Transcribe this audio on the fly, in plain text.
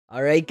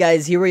Alright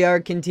guys, here we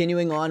are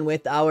continuing on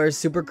with our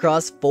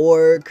Supercross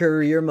 4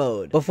 career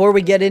mode. Before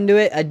we get into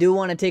it, I do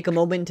want to take a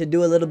moment to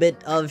do a little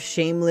bit of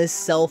shameless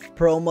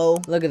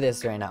self-promo. Look at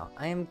this right now.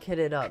 I am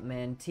kitted up,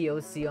 man.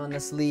 TOC on the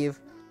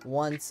sleeve,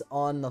 once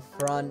on the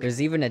front.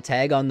 There's even a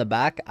tag on the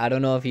back. I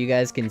don't know if you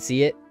guys can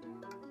see it.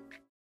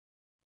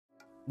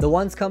 The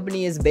Once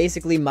company is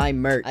basically my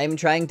merch. I'm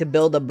trying to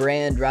build a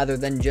brand rather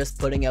than just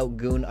putting out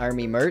Goon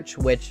Army merch,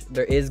 which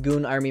there is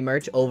Goon Army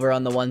merch over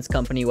on the Once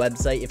company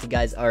website if you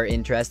guys are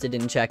interested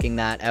in checking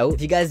that out.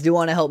 If you guys do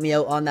want to help me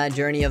out on that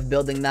journey of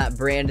building that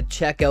brand,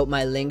 check out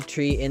my link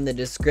tree in the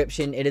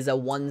description. It is a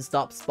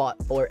one-stop spot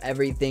for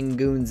everything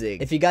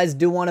Goonzig. If you guys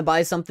do want to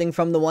buy something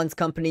from the Once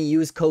company,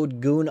 use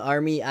code Goon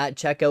Army at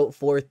checkout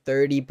for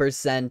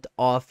 30%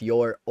 off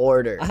your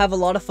order. I have a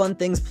lot of fun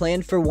things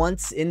planned for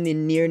Once in the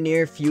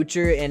near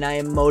future, and I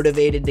am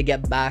motivated to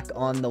get back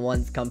on the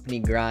Once company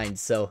grind,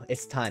 so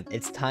it's time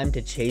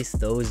to chase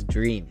those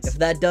dreams. If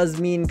that does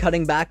mean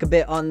cutting back a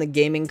bit on the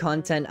gaming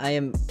content, I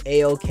am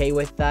a-okay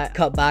with that.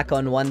 Cut back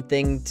on one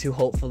thing to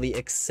hopefully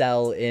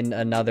excel in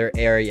another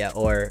area,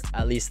 or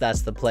at least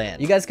that's the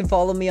plan. You guys can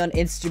follow me on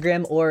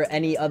Instagram or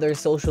any other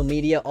social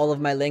media. All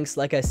of my links,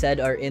 like I said,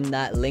 are in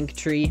that link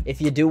tree.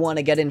 If you do want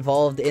to get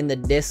involved in the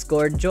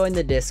Discord, join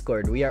the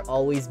Discord. We are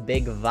always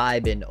big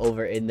vibing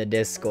over in the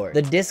Discord.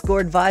 The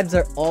Discord vibes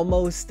are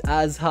almost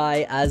as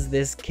high as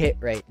this kit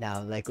right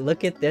now. Like,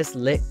 look at this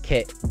lit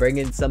kit,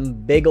 bringing some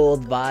big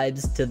old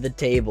vibes to the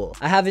table.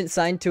 I haven't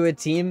signed to a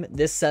team.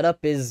 This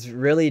setup is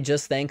really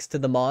just thanks to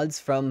the mods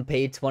from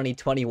Pay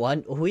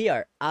 2021. We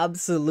are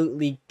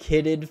absolutely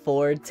kitted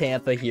for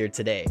Tampa here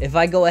today. If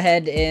I go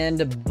ahead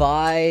and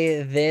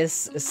buy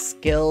this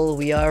skill,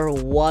 we are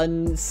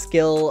one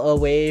skill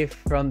away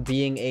from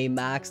being a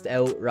maxed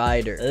out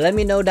rider. Let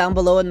me know down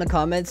below in the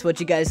comments what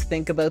you guys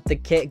think about the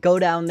kit. Go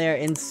down there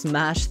and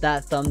smash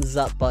that thumbs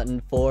up button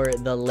for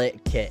the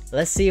lit kit.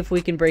 Let's see if we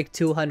can break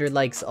 200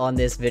 likes on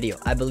this video.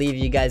 I believe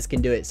you guys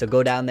can do it, so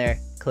go down there,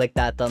 click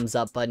that thumbs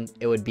up button.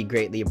 It would be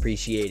greatly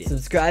appreciated.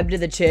 Subscribe to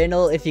the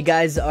channel if you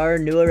guys are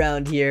new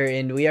around here,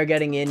 and we are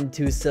getting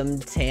into some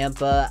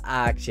Tampa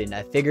action.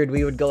 I figured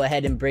we would go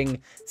ahead and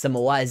bring some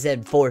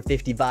YZ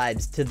 450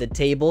 vibes to the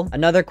table.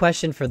 Another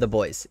question for the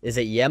boys. Is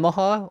it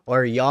Yamaha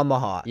or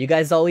Yamaha? You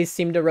guys always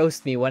seem to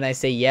roast me when I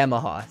say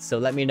Yamaha, so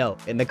let me know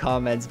in the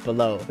comments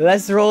below.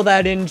 Let's roll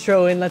that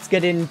intro and let's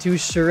get into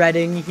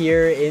shredding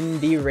here in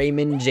the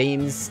Raymond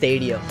James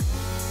Stadium.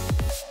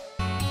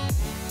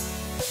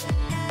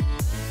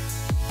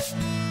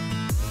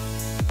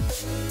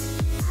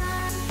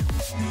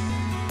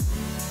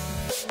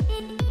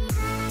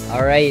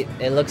 Alright,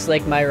 it looks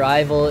like my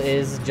rival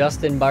is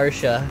Justin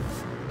Barcia.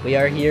 We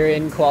are here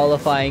in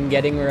qualifying,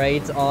 getting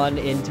right on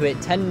into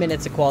it. 10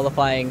 minutes of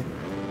qualifying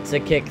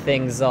to kick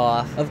things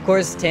off. Of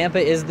course, Tampa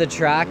is the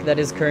track that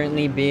is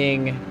currently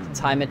being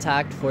time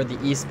attacked for the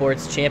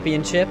eSports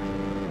Championship,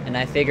 and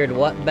I figured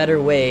what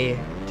better way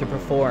to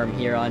perform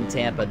here on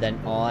Tampa than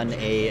on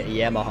a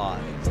Yamaha.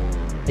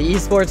 The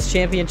eSports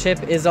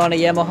Championship is on a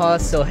Yamaha,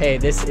 so hey,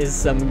 this is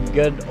some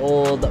good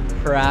old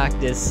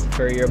practice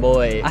for your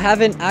boy. I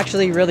haven't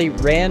actually really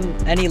ran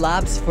any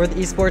laps for the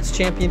eSports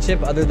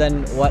Championship other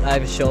than what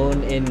I've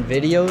shown in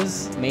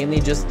videos, mainly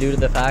just due to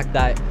the fact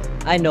that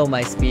I know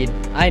my speed,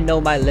 I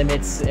know my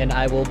limits, and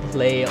I will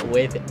play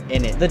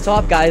within it. The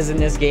top guys in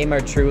this game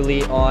are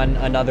truly on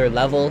another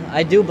level.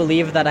 I do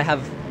believe that I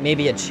have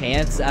maybe a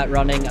chance at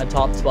running a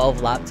top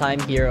 12 lap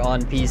time here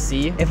on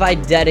PC. If I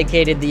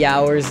dedicated the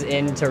hours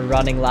into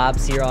running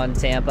laps here on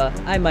Tampa,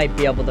 I might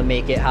be able to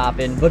make it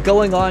happen. But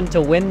going on to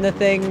win the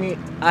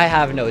thing, I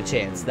have no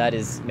chance. That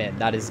is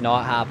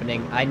not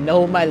happening. I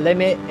know my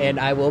limit and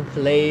I will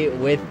play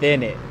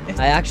within it.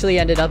 I actually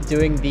ended up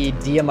doing the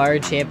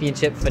DMR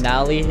Championship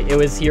finale. It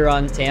was here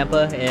on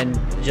Tampa, and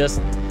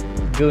just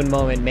goon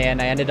moment,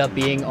 man. I ended up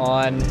being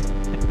on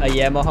a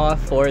Yamaha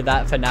for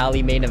that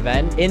finale main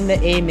event. In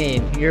the A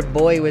main, your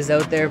boy was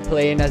out there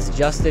playing as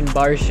Justin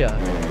Barcia.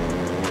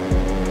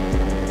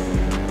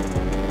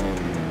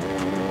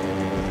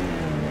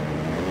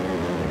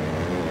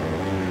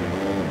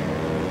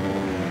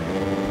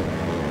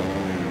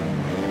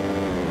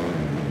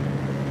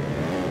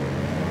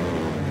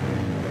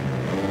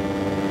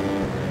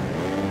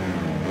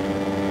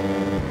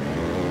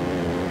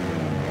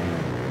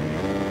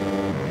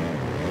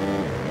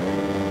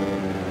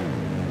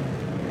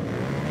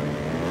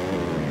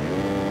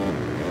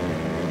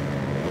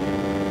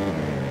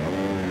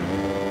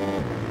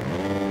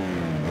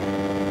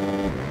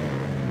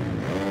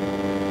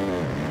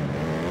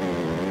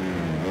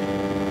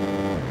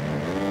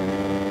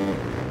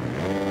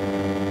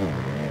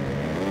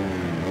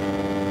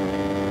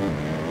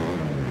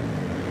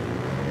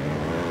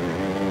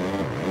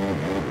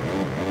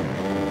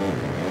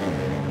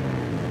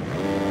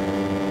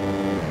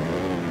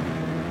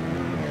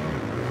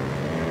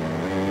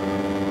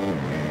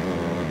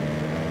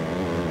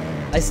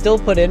 I still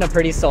put in a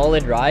pretty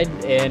solid ride,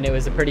 and it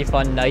was a pretty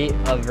fun night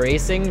of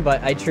racing,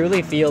 but I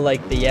truly feel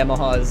like the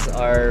Yamahas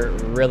are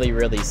really,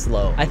 really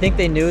slow. I think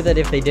they knew that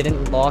if they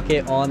didn't lock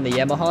it on the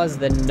Yamahas,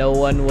 then no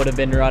one would have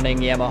been running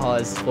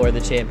Yamahas for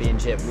the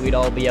championship. We'd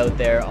all be out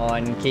there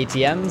on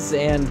KTMs,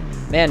 and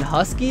man,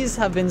 Huskies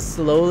have been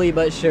slowly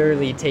but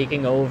surely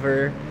taking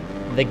over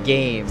the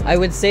game. I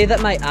would say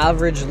that my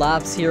average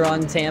laps here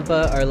on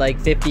Tampa are like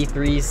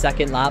 53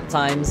 second lap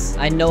times.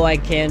 I know I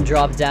can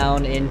drop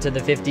down into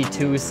the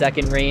 52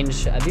 second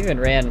range. I've even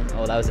ran,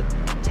 oh, that was a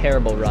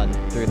terrible run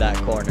through that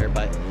corner,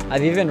 but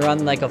I've even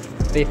run like a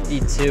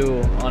 52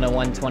 on a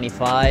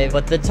 125,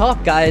 but the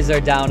top guys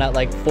are down at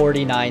like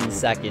 49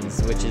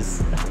 seconds, which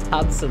is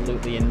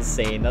absolutely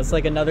insane. That's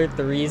like another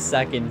 3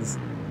 seconds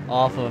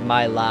off of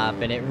my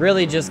lap, and it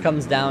really just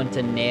comes down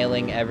to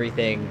nailing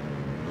everything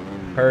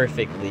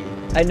perfectly.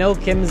 I know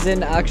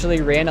Kimson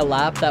actually ran a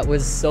lap that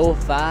was so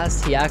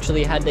fast he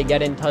actually had to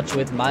get in touch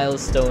with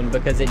Milestone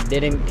because it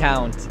didn't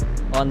count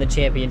on the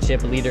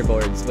championship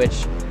leaderboards,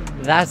 which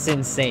that's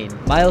insane.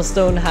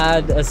 Milestone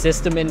had a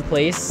system in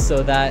place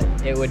so that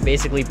it would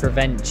basically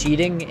prevent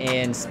cheating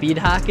and speed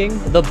hacking.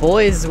 The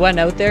boys went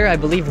out there. I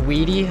believe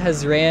Weedy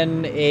has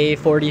ran a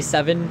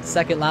 47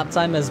 second lap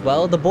time as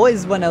well. The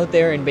boys went out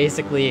there and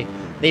basically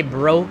they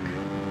broke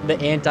the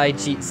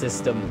anti-cheat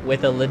system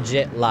with a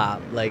legit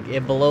lap. Like,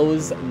 it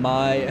blows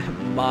my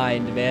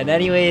mind, man.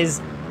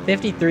 Anyways,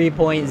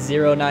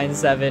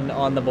 53.097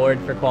 on the board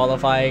for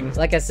qualifying.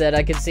 Like I said,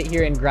 I could sit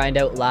here and grind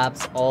out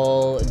laps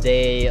all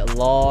day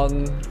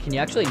long. Can you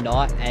actually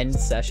not end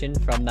session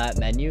from that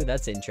menu?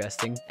 That's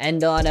interesting.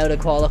 End on out of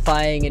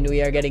qualifying, and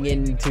we are getting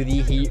into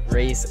the heat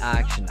race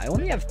action. I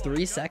only have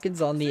 3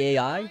 seconds on the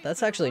AI.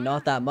 That's actually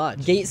not that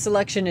much. Gate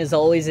selection is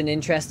always an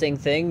interesting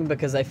thing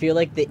because I feel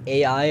like the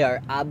AI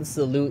are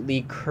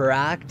absolutely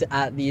cracked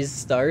at these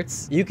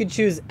starts. You could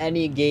choose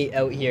any gate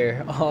out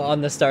here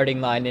on the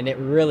starting line, and it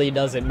really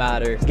doesn't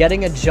matter.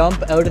 Getting a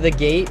jump out of the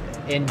gate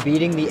and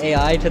beating the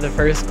AI to the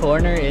first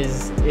corner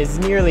is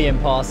nearly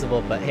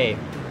impossible, but hey,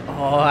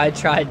 oh, I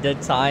tried to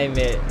time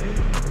it.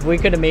 If we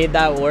could have made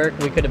that work,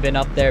 we could have been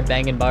up there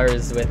banging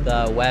bars with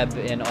Webb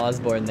and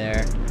Osborne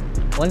there.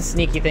 One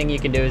sneaky thing you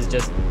can do is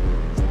just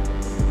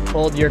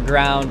hold your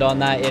ground on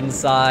that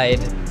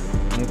inside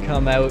and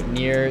come out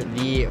near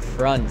the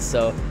front.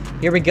 So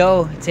here we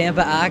go,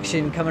 Tampa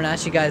action coming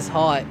at you guys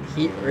hot.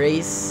 Heat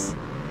race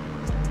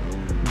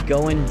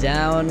going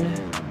down.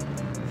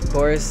 Of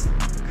course,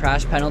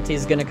 crash penalty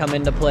is going to come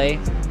into play.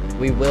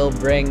 We will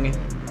bring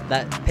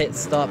that pit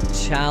stop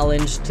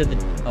challenge to the...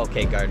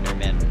 Okay, Gardner,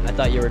 man. I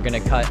thought you were going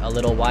to cut a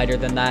little wider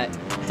than that.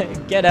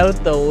 Get out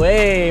the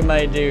way,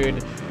 my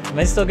dude. Am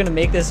I still going to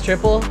make this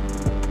triple?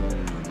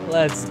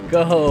 Let's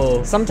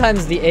go.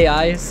 Sometimes the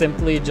AI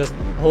simply just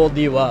hold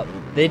you up.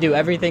 They do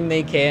everything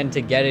they can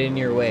to get it in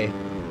your way.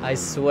 I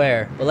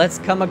swear. But let's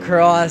come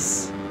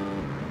across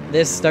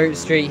this start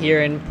straight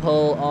here and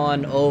pull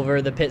on over.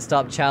 The pit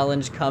stop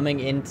challenge coming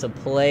into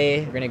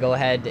play. We're gonna go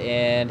ahead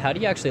and... How do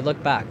you actually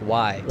look back?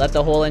 Why? Let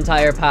the whole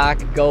entire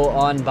pack go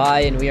on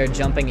by, and we are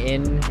jumping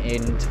in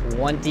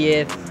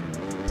 20th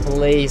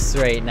place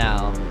right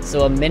now.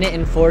 So 1 minute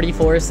and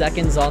 44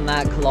 seconds on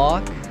that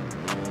clock.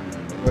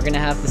 We're gonna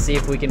have to see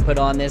if we can put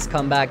on this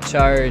comeback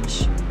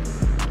charge.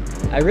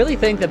 I really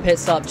think the pit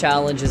stop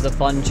challenge is a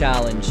fun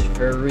challenge,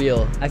 for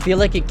real. I feel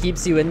like it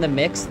keeps you in the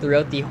mix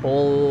throughout the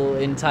whole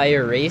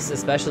entire race,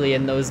 especially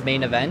in those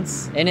main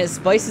events. And it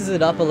spices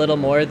it up a little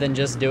more than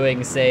just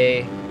doing,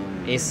 say,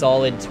 a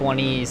solid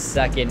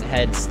 20-second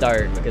head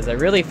start. Because I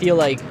really feel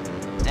like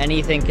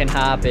anything can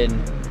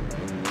happen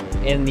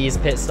in these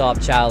pit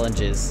stop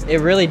challenges. It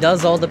really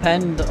does all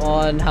depend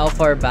on how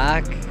far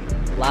back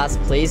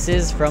last place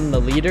is from the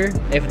leader.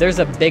 If there's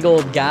a big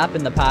old gap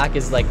and the pack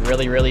is like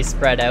really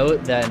spread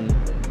out, then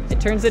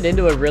it turns it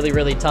into a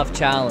really tough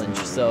challenge.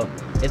 So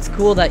it's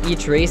cool that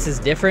each race is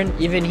different.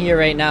 Even here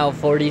right now,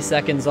 40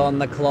 seconds on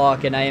the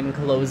clock, and I am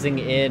closing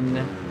in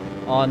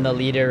on the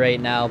leader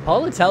right now.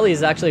 Politelli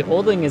is actually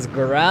holding his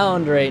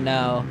ground right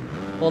now,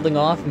 holding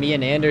off me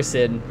and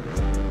Anderson.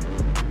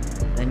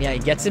 And yeah, he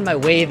gets in my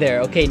way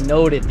there. Okay,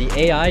 noted. The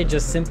AI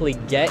just simply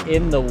get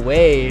in the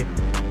way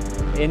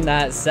in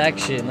that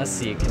section. Let's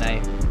see, can I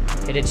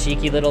hit a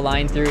cheeky little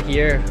line through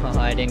here? Oh,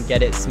 I didn't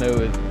get it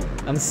smooth.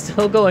 I'm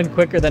still going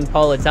quicker than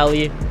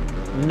Politelli.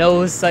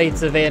 No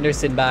sights of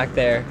Anderson back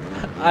there.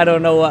 I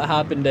don't know what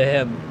happened to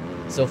him.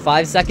 So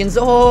 5 seconds.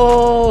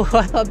 Oh,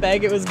 I thought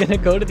Baggett was gonna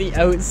go to the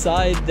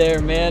outside there,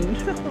 man.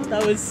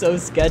 That was so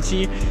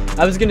sketchy.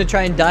 I was gonna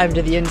try and dive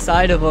to the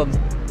inside of him.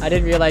 I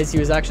didn't realize he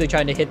was actually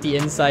trying to hit the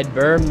inside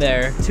berm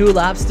there. 2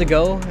 laps to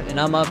go, and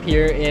I'm up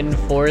here in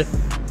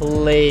 4th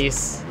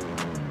place.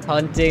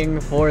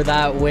 Hunting for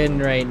that win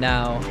right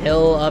now.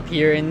 Hill up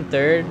here in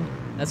 3rd.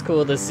 That's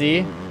cool to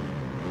see.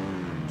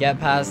 Get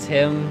past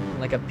him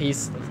like a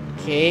piece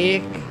of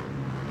cake.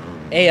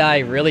 AI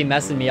really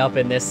messing me up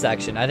in this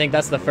section. I think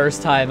that's the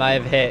first time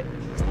I've hit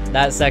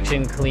that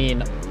section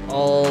clean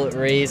all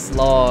race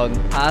long.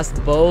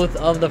 Past both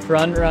of the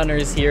front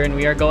runners here, and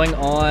we are going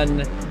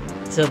on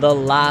to the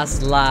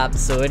last lap.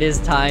 So it is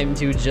time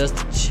to just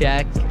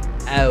check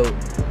out.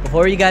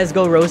 Before you guys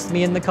go roast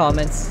me in the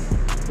comments,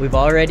 we've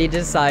already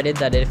decided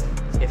that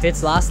if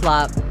it's last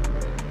lap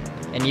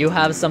and you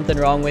have something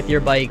wrong with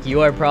your bike,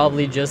 you are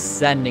probably just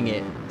sending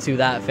it to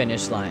that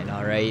finish line,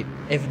 alright?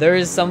 If there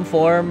is some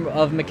form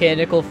of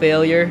mechanical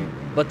failure,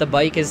 but the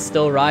bike is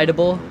still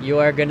rideable, you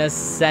are gonna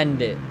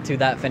send it to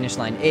that finish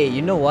line. Hey,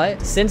 you know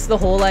what? Since the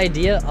whole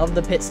idea of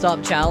the pit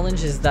stop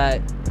challenge is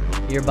that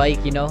your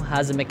bike, you know,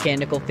 has a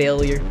mechanical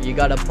failure, you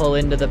gotta pull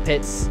into the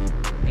pits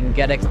and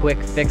get a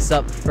quick fix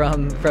up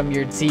from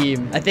your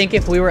team. I think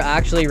if we were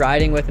actually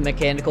riding with a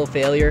mechanical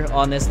failure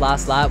on this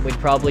last lap, we'd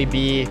probably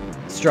be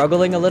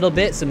struggling a little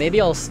bit. So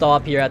maybe I'll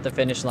stop here at the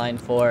finish line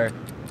for,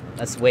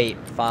 let's wait,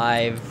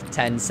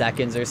 5-10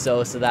 seconds or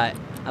so that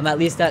I'm at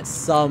least at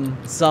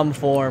some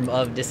form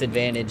of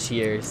disadvantage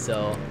here.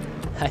 So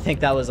I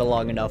think that was a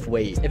long enough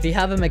wait. If you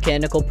have a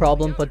mechanical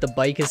problem but the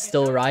bike is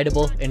still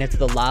rideable and it's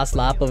the last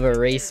lap of a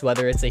race,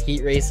 whether it's a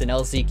heat race, an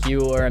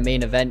LCQ, or a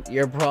main event,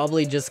 you're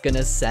probably just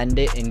gonna send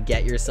it and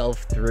get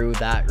yourself through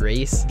that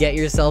race. Get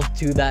yourself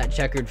to that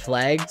checkered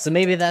flag. So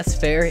maybe that's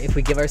fair if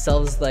we give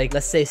ourselves, like,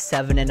 let's say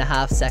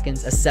 7.5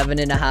 seconds, a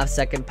 7.5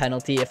 second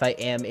penalty if I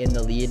am in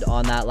the lead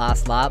on that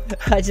last lap.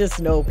 I just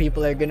know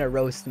people are gonna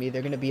roast me.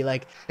 They're gonna be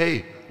like,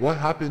 hey, what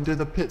happened to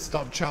the pit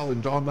stop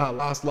challenge on that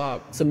last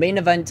lap? So main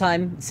event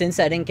time, since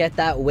I didn't get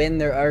that win,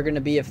 there are going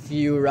to be a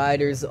few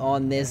riders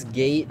on this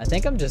gate. I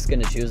think I'm just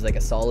going to choose like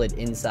a solid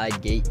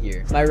inside gate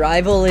here. My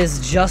rival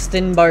is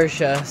Justin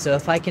Barcia, so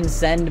if I can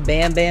send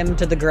Bam Bam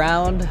to the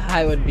ground,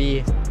 we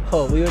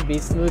would be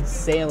smooth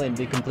sailing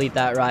to complete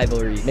that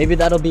rivalry. Maybe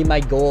that'll be my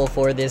goal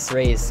for this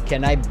race.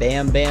 Can I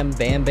Bam Bam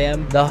Bam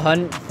Bam? The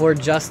hunt for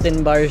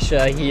Justin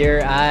Barcia here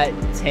at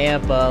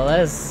Tampa.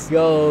 Let's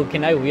go.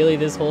 Can I wheelie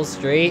this whole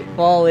straight?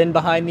 Fall in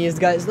behind these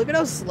guys. Look at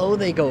how slow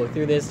they go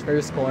through this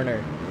first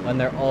corner when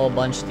they're all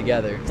bunched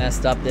together.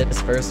 Messed up this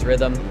first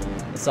rhythm.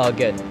 It's all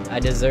good. I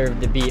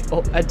deserve to be...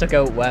 Oh, I took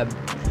out Webb.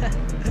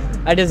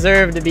 I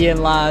deserve to be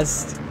in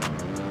last.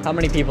 How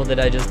many people did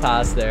I just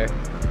pass there?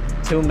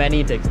 Too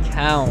many to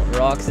count.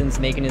 Roxon's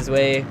making his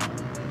way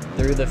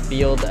through the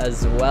field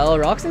as well.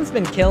 Roxon's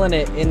been killing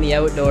it in the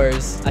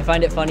outdoors. I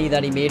find it funny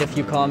that he made a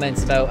few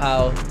comments about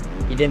how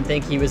he didn't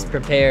think he was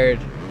prepared,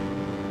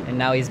 and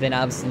now he's been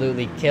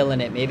absolutely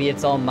killing it. Maybe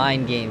it's all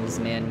mind games,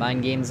 man.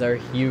 Mind games are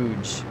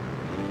huge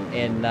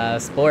in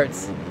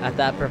sports at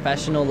that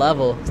professional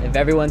level. If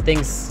everyone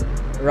thinks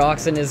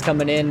Roxon is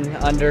coming in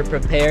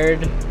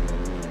underprepared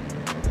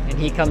and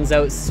he comes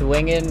out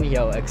swinging,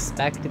 yo,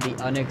 expect the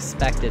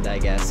unexpected, I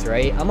guess,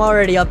 right? I'm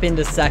already up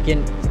into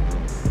second,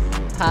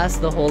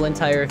 past the whole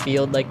entire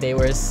field like they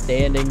were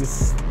standing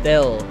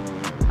still.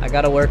 I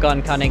gotta work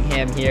on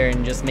Cunningham here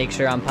and just make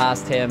sure I'm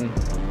past him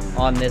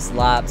on this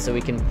lap so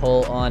we can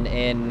pull on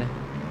in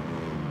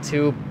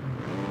to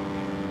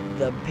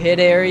the pit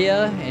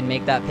area and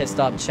make that pit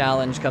stop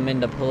challenge come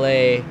into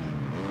play.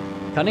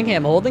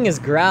 Cunningham holding his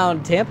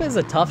ground. Tampa is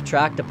a tough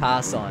track to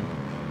pass on.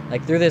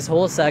 Like, through this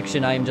whole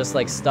section, I'm just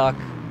like stuck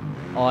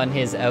on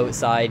his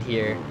outside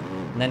here.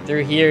 And then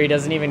through here, he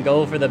doesn't even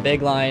go for the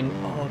big line.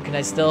 Oh, can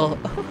I still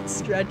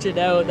stretch it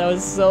out? That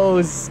was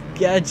so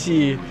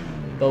sketchy.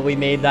 But we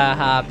made that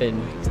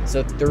happen.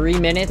 So 3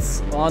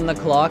 minutes on the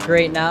clock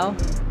right now.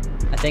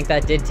 I think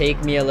that did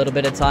take me a little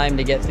bit of time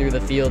to get through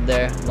the field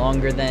there.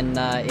 Longer than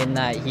in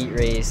that heat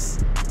race.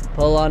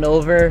 Pull on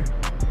over.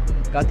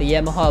 Got the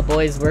Yamaha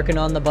boys working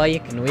on the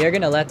bike. And we are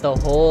going to let the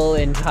whole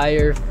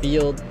entire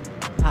field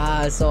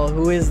pass. Oh,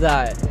 who is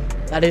that?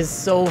 That is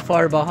so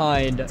far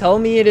behind. Tell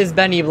me it is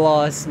Benny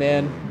Bloss,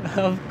 man.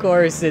 Of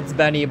course it's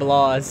Benny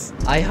Bloss.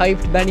 I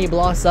hyped Benny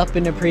Bloss up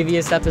in a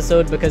previous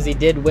episode because he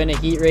did win a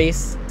heat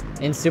race.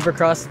 In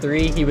Supercross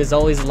 3, he was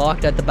always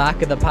locked at the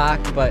back of the pack,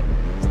 but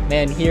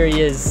man, here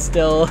he is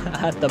still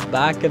at the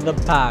back of the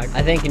pack.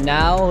 I think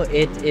now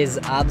it is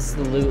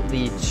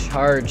absolutely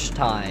charge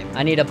time.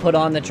 I need to put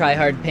on the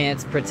try-hard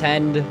pants,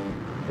 pretend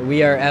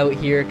we are out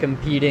here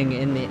competing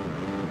in the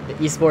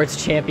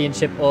eSports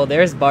championship. Oh,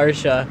 there's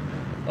Barcia.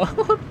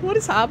 Oh, what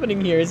is happening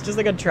here? It's just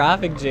like a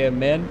traffic jam,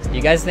 man.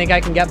 You guys think I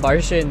can get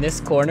Barcia in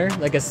this corner?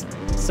 Like a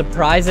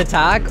surprise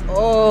attack?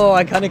 Oh,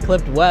 I kind of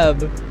clipped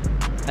Webb.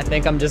 I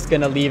think I'm just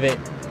gonna leave it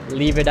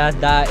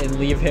at that and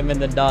leave him in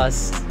the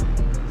dust,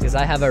 because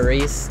I have a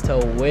race to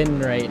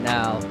win right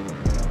now.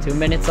 2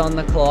 minutes on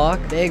the clock.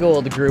 Big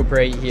old group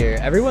right here.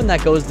 Everyone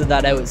that goes to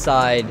that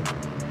outside,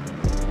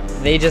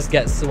 they just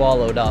get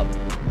swallowed up.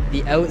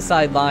 The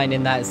outside line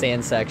in that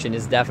sand section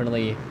is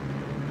definitely,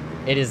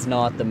 it is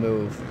not the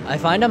move. I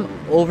find I'm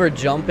over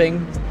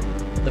jumping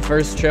the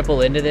first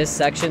triple into this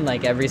section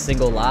like every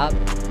single lap,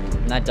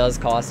 and that does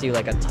cost you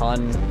like a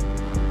ton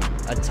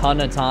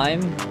of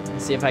time.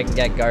 Let's see if I can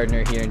get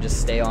Gardner here and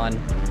just stay on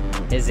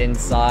his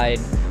inside,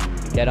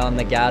 get on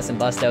the gas and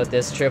bust out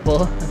this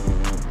triple.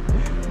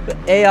 The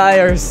AI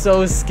are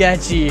so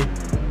sketchy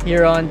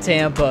here on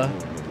Tampa.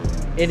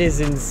 It is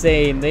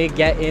insane. They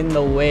get in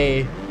the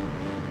way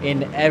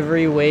in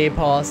every way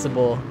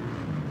possible.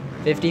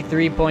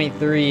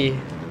 53.3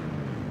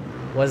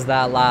 was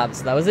that lap.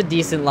 So that was a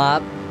decent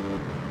lap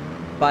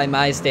by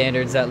my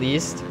standards, at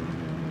least.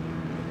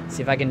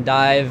 See if I can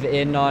dive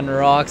in on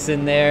rocks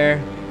in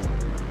there.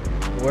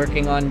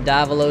 Working on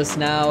Davalos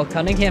now.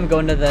 Cunningham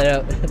going to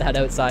that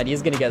outside.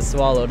 He's going to get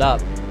swallowed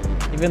up.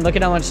 Even look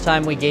at how much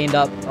time we gained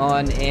up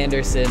on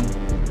Anderson.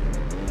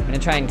 I'm going to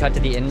try and cut to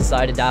the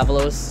inside of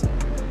Davalos.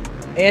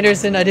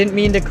 Anderson, I didn't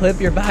mean to clip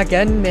your back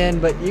end, man,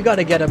 but you got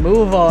to get a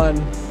move on.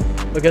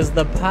 Because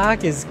the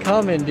pack is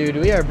coming, dude.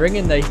 We are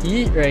bringing the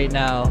heat right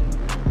now.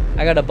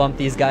 I got to bump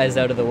these guys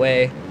out of the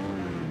way.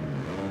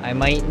 I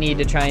might need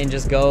to try and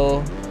just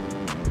go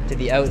to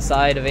the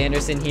outside of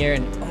Anderson here,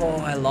 and oh,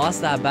 I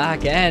lost that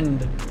back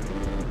end.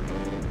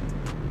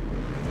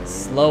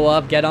 Slow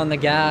up, get on the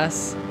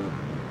gas.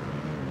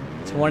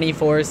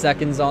 24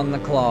 seconds on the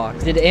clock.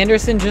 Did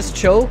Anderson just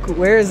choke?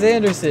 Where is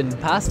Anderson?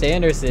 Past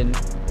Anderson.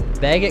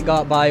 Baggett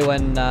got by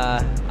when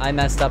I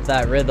messed up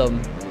that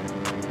rhythm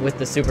with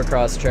the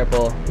Supercross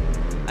triple.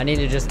 I need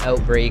to just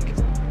outbrake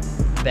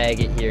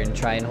Baggett here and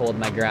try and hold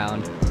my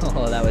ground.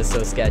 Oh, that was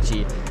so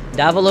sketchy.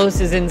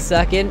 Davalos is in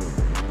second.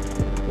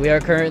 We are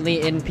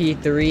currently in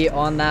P3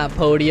 on that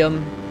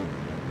podium.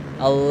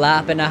 A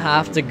lap and a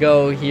half to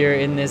go here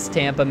in this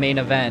Tampa main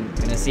event.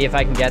 Gonna see if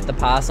I can get the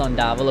pass on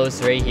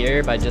Davalos right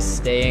here by just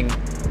staying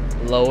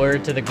lower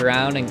to the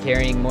ground and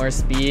carrying more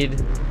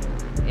speed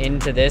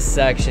into this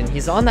section.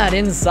 He's on that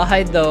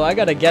inside though. I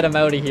gotta get him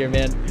out of here,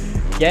 man.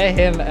 Get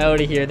him out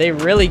of here. They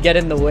really get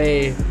in the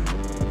way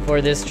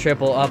for this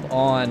triple up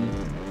on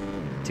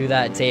to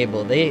that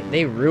table.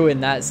 They ruin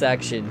that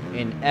section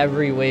in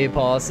every way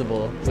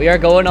possible. We are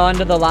going on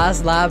to the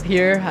last lap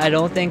here. I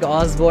don't think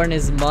Osborne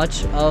is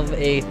much of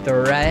a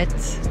threat.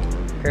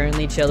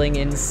 Currently chilling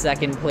in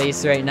second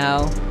place right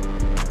now.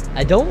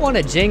 I don't want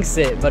to jinx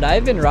it, but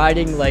I've been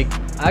riding like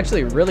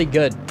actually really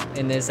good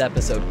in this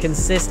episode.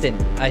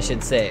 Consistent, I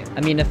should say.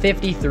 I mean, a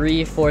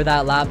 53 for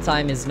that lap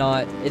time is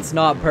it's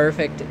not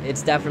perfect.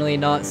 It's definitely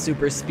not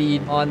super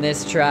speed on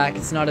this track.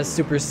 It's not a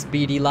super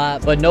speedy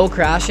lap, but no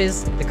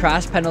crashes. The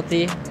crash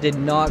penalty did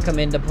not come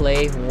into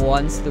play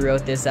once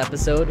throughout this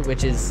episode,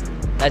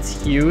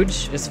 that's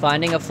huge. Just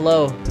finding a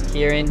flow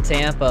here in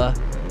Tampa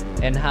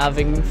and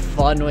having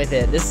fun with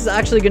it. This is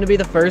actually going to be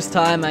the first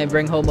time I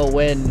bring home a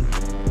win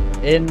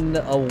in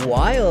a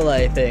while,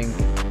 I think.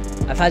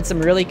 I've had some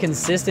really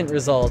consistent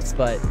results,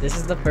 but this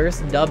is the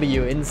first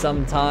W in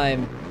some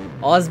time.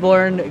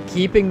 Osborne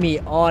keeping me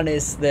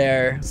honest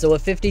there. So a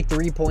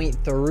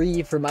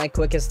 53.3 for my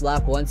quickest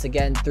lap. Once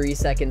again, 3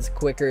 seconds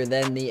quicker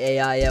than the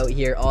AI out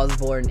here.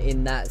 Osborne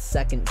in that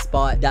second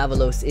spot.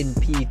 Davalos in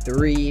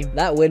P3.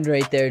 That win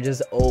right there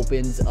just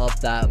opens up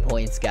that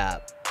points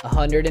gap.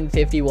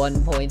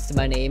 151 points to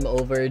my name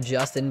over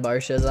Justin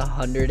Barcia's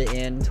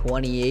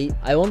 128.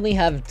 I only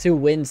have 2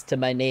 wins to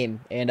my name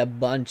and a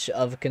bunch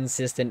of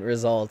consistent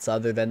results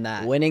other than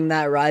that. Winning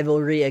that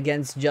rivalry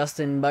against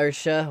Justin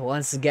Barcia,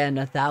 once again,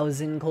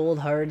 1,000 cold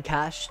hard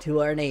cash to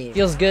our name.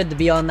 Feels good to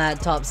be on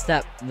that top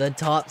step, the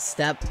top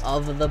step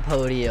of the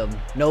podium.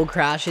 No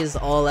crashes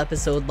all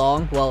episode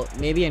long. Well,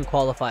 maybe in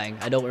qualifying.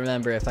 I don't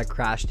remember if I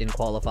crashed in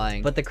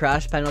qualifying, but the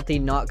crash penalty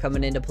not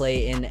coming into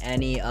play in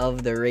any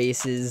of the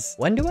races.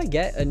 When do I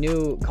get a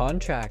new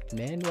contract,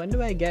 man? When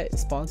do I get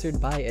sponsored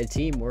by a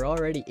team? We're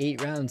already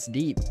 8 rounds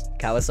deep.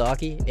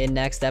 Kawasaki in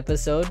next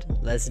episode.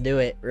 Let's do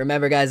it.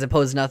 Remember, guys,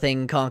 oppose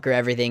nothing, conquer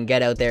everything.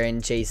 Get out there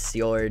and chase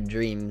your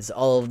dreams.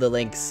 All of the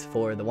links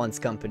for the Once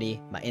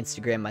Company, my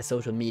Instagram, my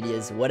social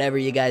medias, whatever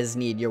you guys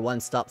need, your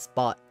one-stop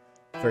spot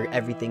for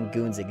everything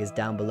Goonzig is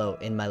down below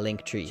in my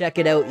link tree. Check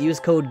it out. Use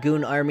code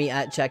GoonArmy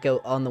at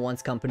checkout on the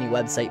Once Company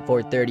website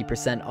for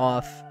 30%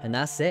 off. And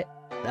that's it.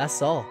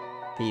 That's all.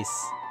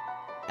 Peace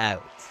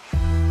out.